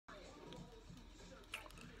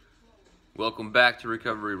Welcome back to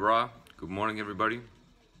Recovery Raw. Good morning, everybody.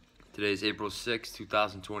 Today is April 6,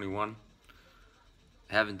 2021.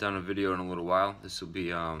 I haven't done a video in a little while. This will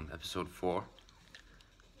be episode 4.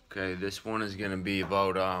 Okay, this one is going to be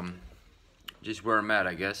about just where I'm at,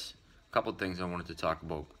 I guess. A couple things I wanted to talk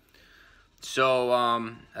about. So,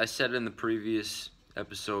 I said in the previous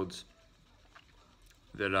episodes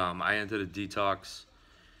that I entered a detox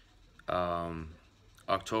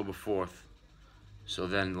October 4th. So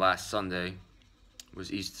then last Sunday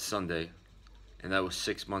was Easter Sunday, and that was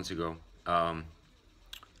 6 months ago,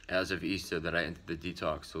 as of Easter, that I entered the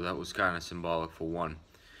detox. So that was kind of symbolic for one.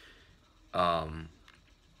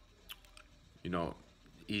 You know,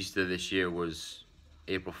 Easter this year was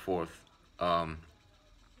April 4th.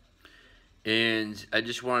 And I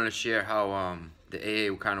just wanted to share how the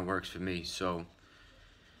AA kind of works for me. So,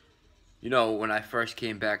 you know, when I first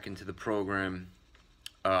came back into the program,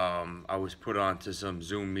 I was put on to some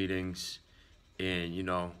Zoom meetings, and you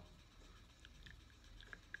know,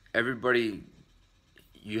 everybody,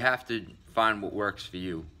 you have to find what works for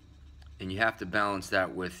you, and you have to balance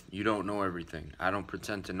that with, you don't know everything. I don't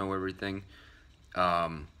pretend to know everything,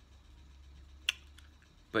 but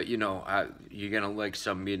you know, you're gonna like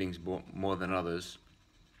some meetings more than others,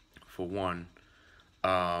 for one.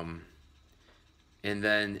 And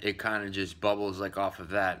then it kind of just bubbles like off of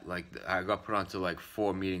that. Like I got put onto like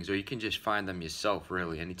 4 meetings, or you can just find them yourself,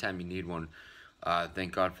 really. Anytime you need one,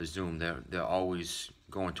 thank God for Zoom. They're always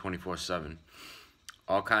going 24/7.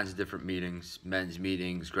 All kinds of different meetings, men's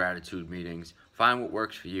meetings, gratitude meetings. Find what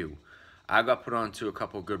works for you. I got put onto a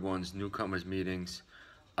couple good ones, newcomers meetings.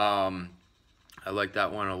 I liked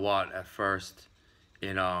that one a lot at first,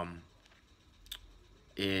 and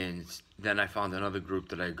then I found another group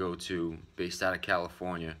that I go to based out of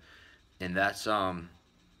California, and that's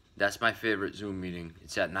my favorite Zoom meeting.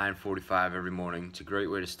 It's at 9:45 every morning. It's a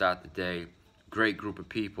great way to start the day. Great group of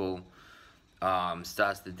people.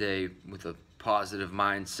 Starts the day with a positive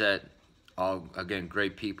mindset. All, again,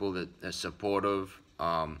 great people that are supportive,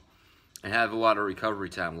 and have a lot of recovery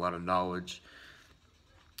time, a lot of knowledge.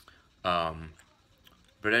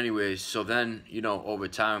 But anyways, so then, you know, over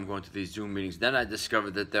time I'm going to these Zoom meetings. Then I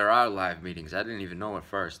discovered that there are live meetings. I didn't even know at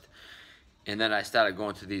first. And then I started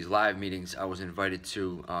going to these live meetings. I was invited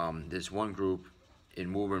to this one group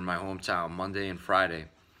in Woburn, my hometown, Monday and Friday.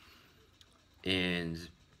 And,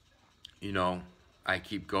 you know, I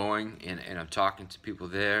keep going, and I'm talking to people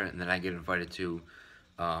there. And then I get invited to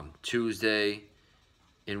Tuesday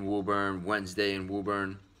in Woburn, Wednesday in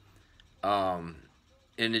Woburn. And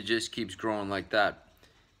it just keeps growing like that.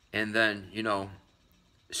 And then, you know,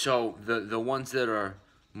 so the ones that are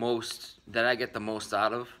that I get the most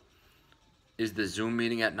out of is the Zoom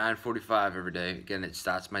meeting at 9:45 every day. Again, it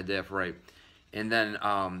starts my day off right. And then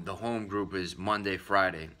the home group is Monday,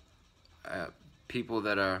 Friday. People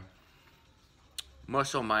that are more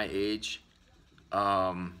so my age,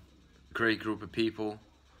 great group of people,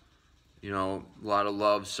 you know, a lot of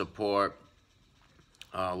love, support,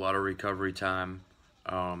 a lot of recovery time,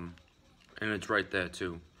 and it's right there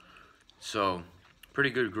too. So,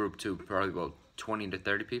 pretty good group too, probably about 20 to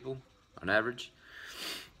 30 people on average.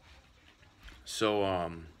 So,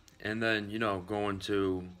 and then, you know, going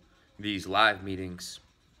to these live meetings,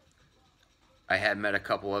 I had met a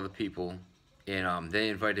couple other people, and they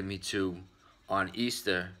invited me to, on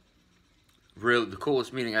Easter, really the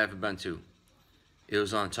coolest meeting I ever been to. It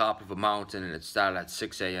was on top of a mountain, and it started at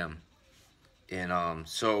 6 a.m. And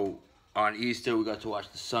so on Easter, we got to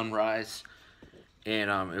watch the sunrise.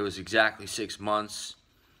 And it was exactly 6 months,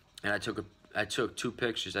 and I took 2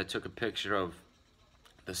 pictures. I took a picture of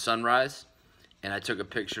the sunrise, and I took a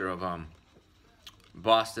picture of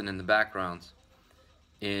Boston in the background,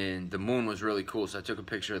 and the moon was really cool. So I took a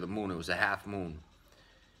picture of the moon. It was a half moon,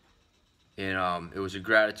 and it was a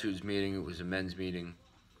gratitudes meeting. It was a men's meeting.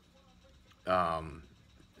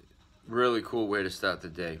 Really cool way to start the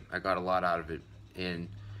day. I got a lot out of it. And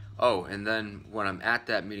oh, and then when I'm at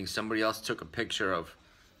that meeting, somebody else took a picture of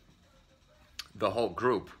the whole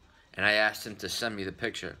group, and I asked him to send me the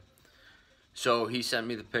picture. So he sent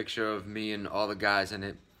me the picture of me and all the guys in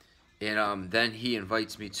it, and then he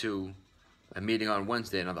invites me to a meeting on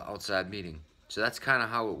Wednesday, another outside meeting. So that's kind of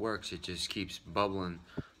how it works. It just keeps bubbling,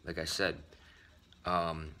 like I said.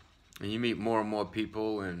 And you meet more and more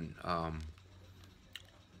people, and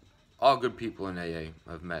all good people in AA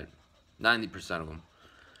I've met, 90% of them.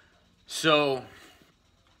 So,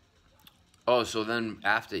 so then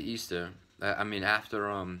after Easter,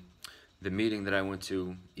 after the meeting that I went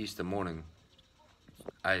to Easter morning,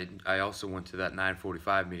 I also went to that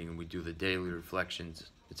 9:45 meeting, and we do the daily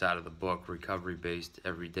reflections. It's out of the book, recovery based,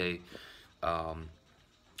 every day.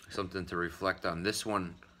 something to reflect on. This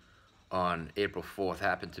one on April 4th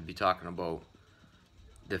happened to be talking about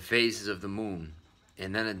the phases of the moon.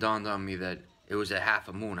 And then it dawned on me that it was a half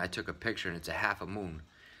a moon. I took a picture and it's a half a moon.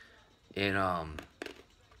 And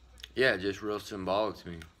yeah, just real symbolic to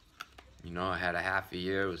me. You know, I had a half a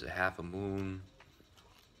year, it was a half a moon.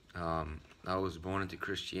 I was born into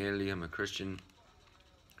Christianity, I'm a Christian.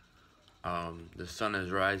 The sun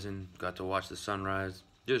is rising, got to watch the sunrise.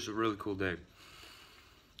 Just a really cool day.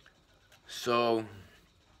 So,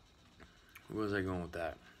 where was I going with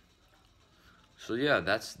that? So yeah,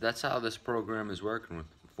 that's how this program is working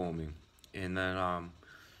for me. And then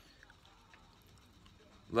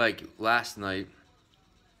like last night,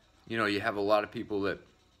 you know, you have a lot of people that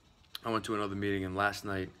I went to another meeting, and last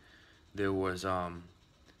night there was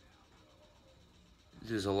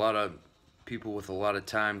there's a lot of people with a lot of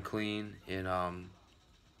time clean, and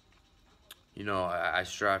you know, I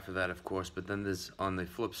strive for that, of course, but then there's, on the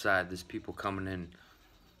flip side, there's people coming in,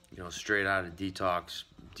 you know, straight out of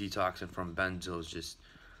detoxing from benzos, just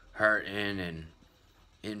hurting and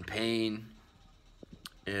in pain,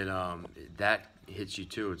 and that hits you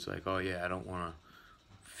too. It's like, oh yeah, I don't want to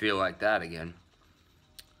feel like that again.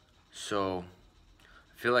 So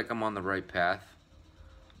I feel like I'm on the right path.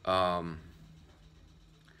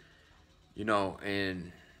 You know,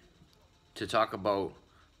 and to talk about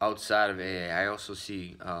outside of AA, I also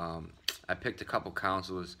see, I picked a couple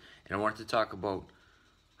counselors, and I wanted to talk about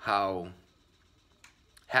how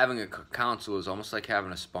having a counselor is almost like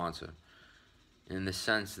having a sponsor, in the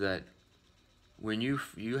sense that when you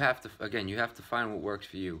have to, again, you have to find what works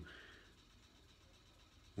for you.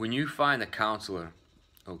 When you find a counselor,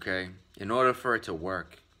 okay, in order for it to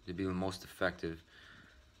work, to be the most effective,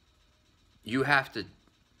 you have to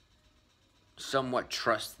somewhat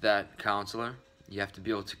trust that counselor. You have to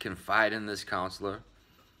be able to confide in this counselor.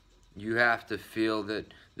 You have to feel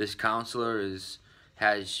that this counselor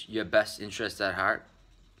has your best interest at heart,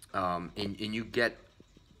 and you get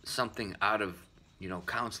something out of, you know,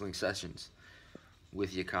 counseling sessions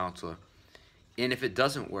with your counselor. And if it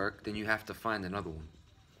doesn't work, then you have to find another one.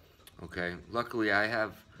 Okay. Luckily, I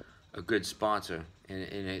have a good sponsor, and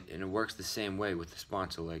it works the same way with the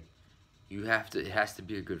sponsor. Like, you have to, it has to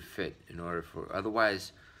be a good fit in order for,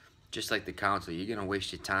 otherwise, just like the counselor, you're gonna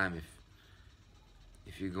waste your time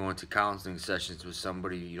if you go into counseling sessions with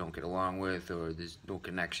somebody you don't get along with, or there's no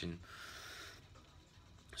connection.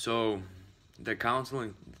 So the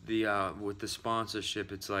counseling, with the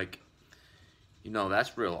sponsorship, it's like, you know,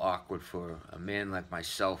 that's real awkward for a man like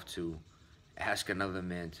myself to ask another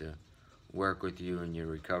man to work with you in your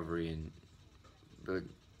recovery. But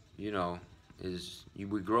you know,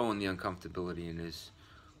 we grow in the uncomfortability, and as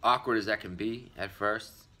awkward as that can be at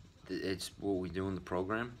first, it's what we do in the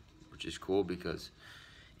program, which is cool, because,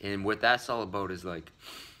 and what that's all about is like,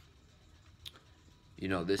 you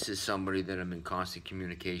know, this is somebody that I'm in constant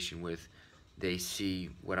communication with. They see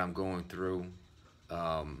what I'm going through.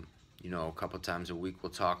 You know, a couple times a week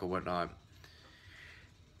we'll talk or whatnot.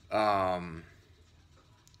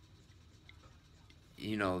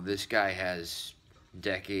 You know, this guy has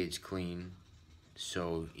decades clean,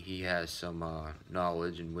 so he has some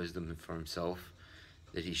knowledge and wisdom for himself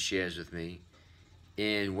that he shares with me.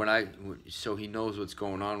 And so he knows what's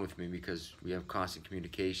going on with me, because we have constant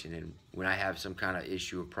communication, and when I have some kind of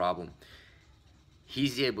issue or problem,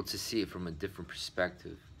 he's able to see it from a different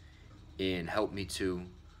perspective and help me to,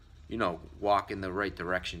 you know, walk in the right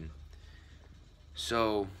direction.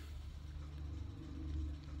 So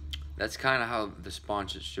that's kind of how the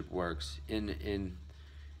sponsorship works. And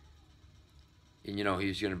you know,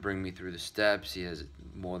 he's going to bring me through the steps. He has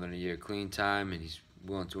more than a year clean time, and he's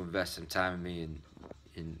willing to invest some time in me,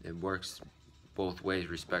 and it works both ways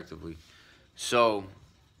respectively. So,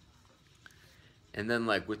 and then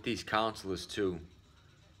like with these counselors too,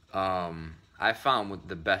 I found with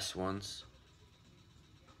the best ones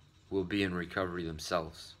will be in recovery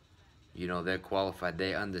themselves. You know, they're qualified,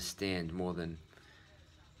 they understand more than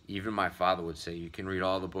even my father would say. You can read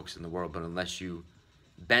all the books in the world, but unless you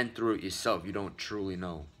been through it yourself, you don't truly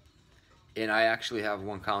know. And I actually have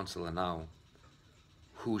one counselor now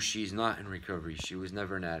who, she's not in recovery. She was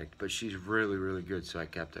never an addict, but she's really, really good, so I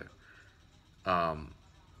kept her.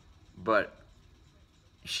 But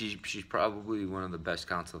she's probably one of the best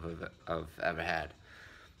counselors I've ever had.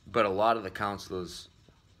 But a lot of the counselors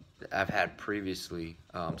that I've had previously,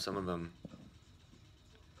 some of them,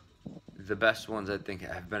 the best ones I think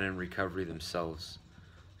have been in recovery themselves.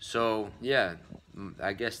 So yeah,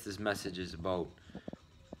 I guess this message is about,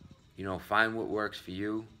 you know, find what works for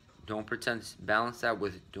you. Don't pretend, balance that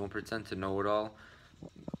with, don't pretend to know it all.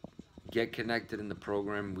 Get connected in the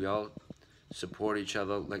program. We all support each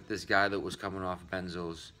other. Like this guy that was coming off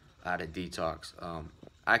benzos out of detox.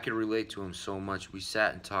 I could relate to him so much. We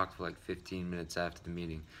sat and talked for like 15 minutes after the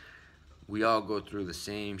meeting. We all go through the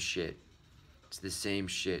same shit. It's the same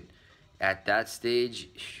shit. At that stage,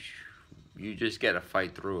 you just gotta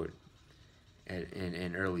fight through it.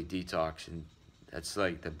 In early detox, and that's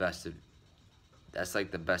like the best. That's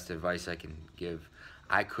like the best advice I can give.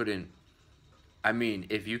 I couldn't. I mean,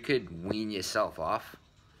 if you could wean yourself off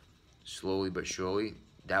slowly but surely,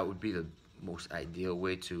 that would be the most ideal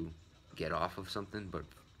way to get off of something. But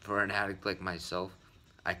for an addict like myself,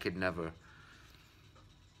 I could never.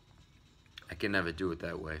 I can never do it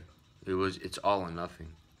that way. It's all or nothing.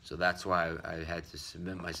 So that's why I had to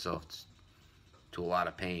submit myself to a lot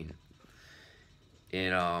of pain.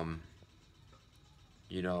 And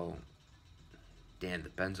you know, damn, the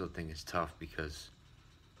benzo thing is tough because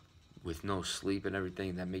with no sleep and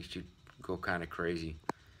everything, that makes you go kind of crazy.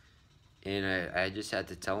 And I just had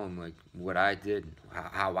to tell him like what I did,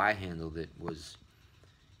 how I handled it was,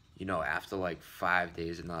 after like 5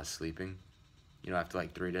 days of not sleeping, after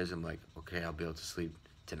like 3 days, I'm like, okay, I'll be able to sleep.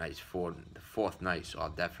 Tonight's the fourth night, so I'll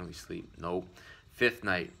definitely sleep. Nope. Fifth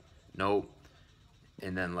night, nope.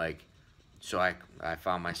 And then like, so I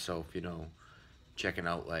found myself, checking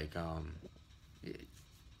out like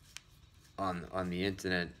on the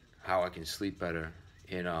internet how I can sleep better.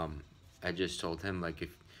 And I just told him like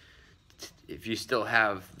if you still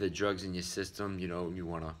have the drugs in your system, you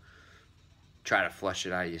want to try to flush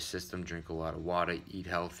it out of your system, drink a lot of water, eat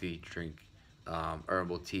healthy, drink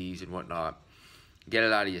herbal teas and whatnot, get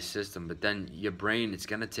it out of your system. But then your brain, it's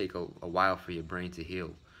gonna take a while for your brain to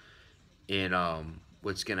heal. And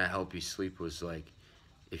what's gonna help you sleep was like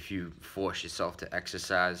if you force yourself to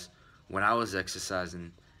exercise. When I was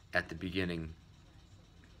exercising at the beginning,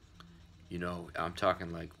 I'm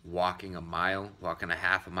talking like walking a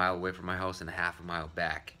half a mile away from my house and a half a mile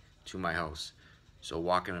back to my house. So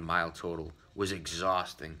walking a mile total was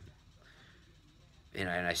exhausting. And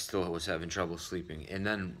I still was having trouble sleeping. And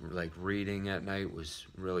then like reading at night was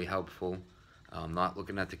really helpful. Not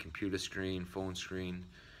looking at the computer screen, phone screen,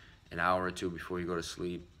 an hour or two before you go to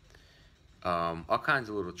sleep. All kinds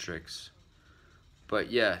of little tricks. But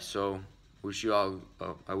yeah, so I wish you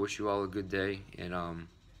all a good day, and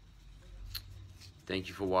thank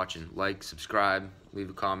you for watching. Like, subscribe, leave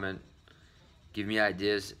a comment, give me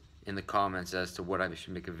ideas in the comments as to what I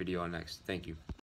should make a video on next. Thank you.